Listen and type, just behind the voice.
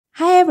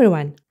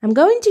everyone! I'm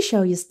going to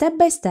show you step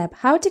by step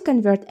how to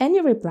convert any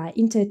reply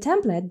into a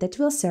template that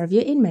will serve you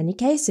in many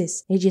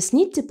cases. You just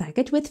need to pack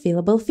it with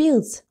fillable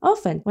fields.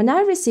 Often, when I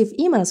receive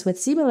emails with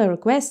similar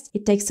requests,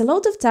 it takes a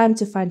lot of time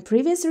to find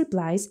previous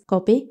replies,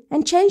 copy,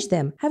 and change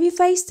them. Have you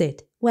faced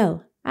it?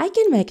 Well, I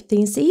can make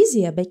things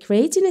easier by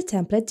creating a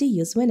template to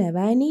use whenever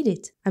I need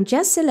it. I'm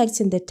just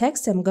selecting the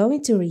text I'm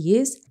going to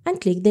reuse and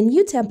click the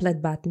New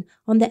Template button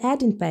on the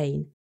Add-in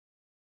pane.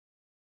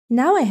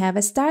 Now I have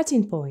a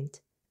starting point.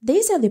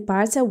 These are the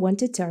parts I want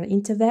to turn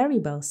into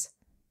variables.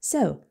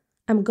 So,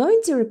 I'm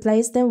going to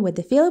replace them with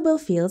the fillable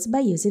fields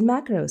by using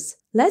macros.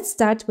 Let's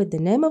start with the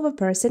name of a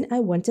person I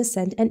want to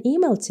send an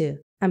email to.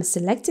 I'm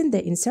selecting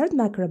the Insert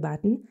Macro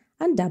button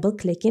and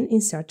double-clicking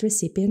Insert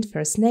Recipient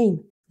First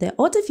Name. The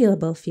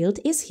autofillable field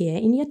is here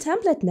in your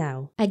template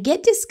now. I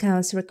get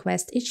discounts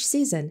request each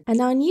season,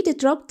 and I need a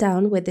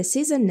drop-down with the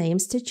season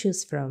names to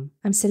choose from.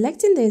 I'm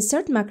selecting the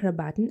Insert Macro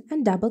button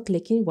and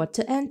double-clicking what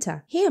to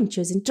enter. Here I'm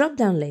choosing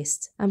drop-down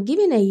list. I'm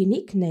giving a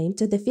unique name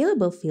to the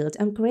fillable field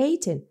I'm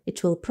creating.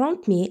 It will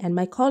prompt me and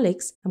my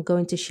colleagues I'm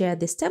going to share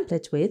this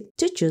template with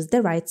to choose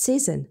the right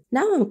season.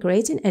 Now I'm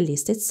creating a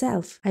list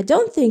itself. I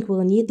don't think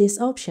we'll need these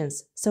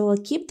options, so I'll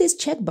keep these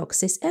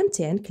checkboxes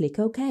empty and click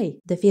OK.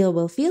 The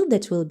fillable field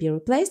that will be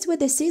replaced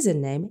with the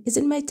season name is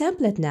in my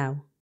template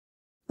now.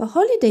 For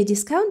holiday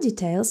discount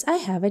details, I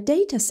have a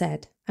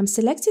dataset. I'm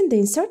selecting the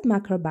Insert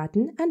Macro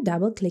button and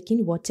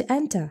double-clicking what to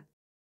enter.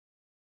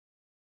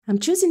 I'm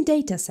choosing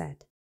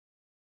Dataset.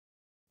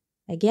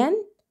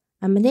 Again,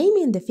 I'm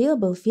naming the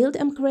fillable field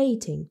I'm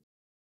creating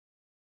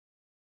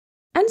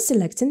and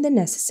selecting the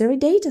necessary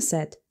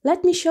dataset.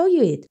 Let me show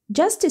you it,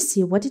 just to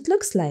see what it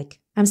looks like.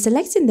 I'm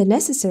selecting the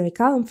necessary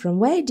column from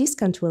where a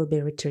discount will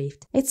be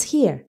retrieved. It's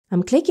here.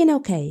 I'm clicking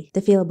OK.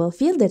 The fillable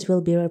field that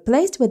will be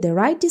replaced with the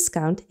right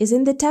discount is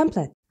in the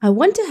template. I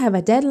want to have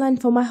a deadline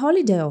for my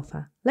holiday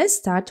offer. Let's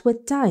start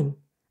with time.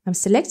 I'm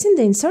selecting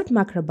the Insert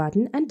Macro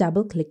button and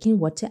double-clicking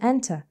what to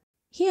enter.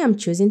 Here I'm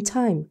choosing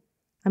time.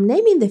 I'm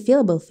naming the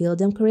fillable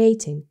field I'm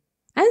creating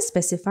and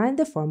specifying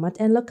the format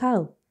and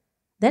locale.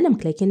 Then I'm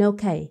clicking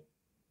OK.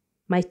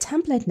 My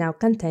template now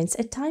contains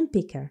a time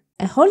picker.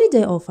 A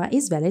holiday offer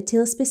is valid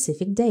till a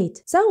specific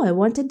date, so I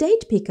want a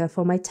date picker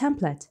for my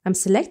template. I'm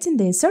selecting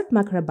the Insert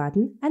Macro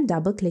button and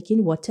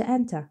double-clicking what to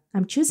enter.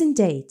 I'm choosing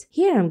date.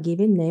 Here I'm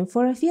giving name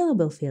for a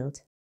fillable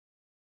field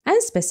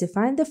and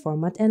specifying the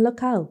format and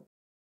locale.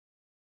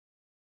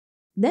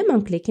 Then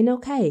I'm clicking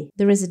OK.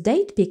 There is a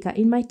date picker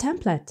in my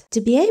template.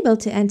 To be able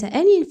to enter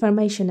any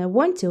information I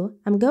want to,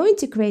 I'm going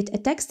to create a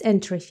text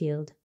entry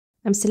field.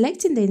 I'm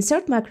selecting the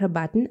Insert Macro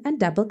button and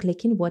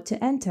double-clicking what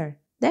to enter.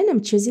 Then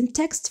I'm choosing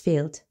Text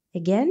field.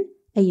 Again,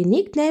 a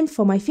unique name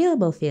for my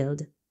fillable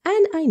field.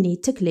 And I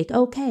need to click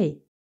OK.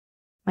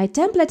 My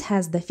template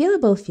has the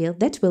fillable field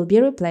that will be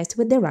replaced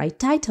with the right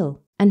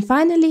title. And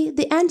finally,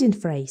 the ending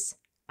phrase.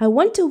 I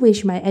want to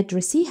wish my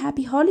addressee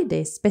happy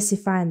holidays,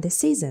 specifying the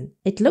season.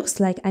 It looks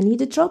like I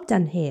need a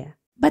drop-down here.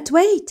 But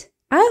wait!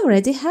 I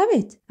already have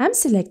it. I'm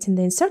selecting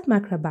the Insert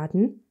Macro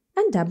button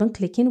and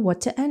double-clicking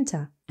what to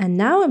enter. And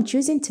now I'm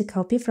choosing to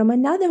copy from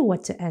another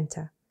what to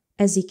enter.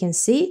 As you can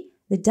see,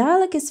 the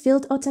dialog is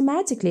filled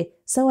automatically,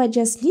 so I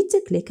just need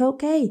to click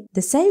OK.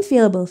 The same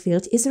fillable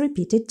field is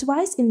repeated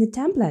twice in the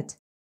template.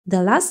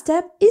 The last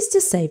step is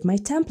to save my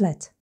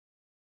template.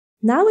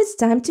 Now it's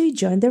time to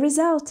join the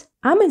result.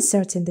 I'm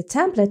inserting the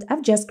template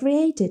I've just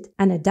created,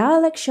 and a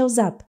dialog shows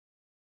up.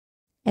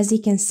 As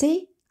you can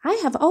see, I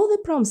have all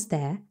the prompts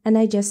there, and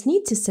I just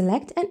need to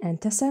select and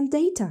enter some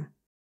data.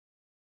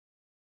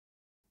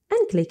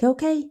 And click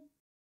OK.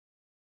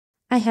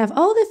 I have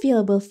all the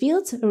fillable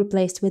fields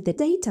replaced with the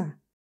data.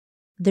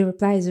 The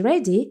reply is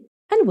ready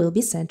and will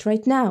be sent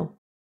right now.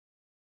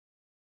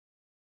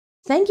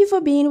 Thank you for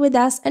being with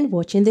us and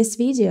watching this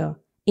video.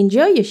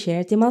 Enjoy your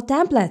shared email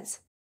templates!